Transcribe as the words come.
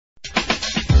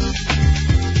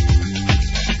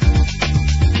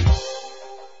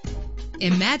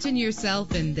Imagine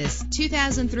yourself in this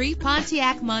 2003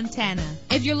 Pontiac Montana.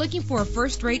 If you're looking for a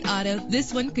first-rate auto,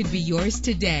 this one could be yours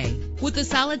today. With a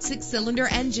solid 6-cylinder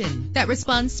engine that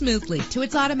responds smoothly to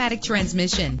its automatic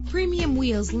transmission, premium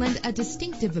wheels lend a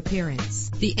distinctive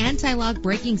appearance. The anti-lock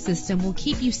braking system will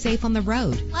keep you safe on the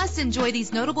road. Plus, enjoy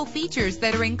these notable features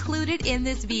that are included in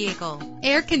this vehicle: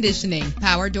 air conditioning,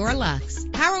 power door locks,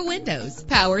 power windows,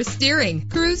 power steering,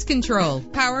 cruise control,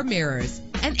 power mirrors,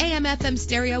 an AM/FM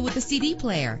stereo with a CD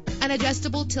player, an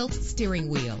adjustable tilt steering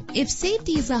wheel. If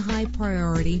safety is a high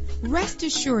priority, rest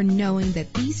assured knowing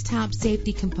that these top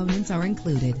safety components are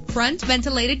included: front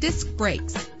ventilated disc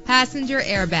brakes, passenger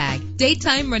airbag,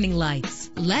 daytime running lights.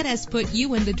 Let us put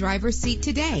you in the driver's seat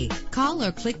today. Call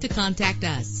or click to contact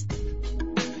us.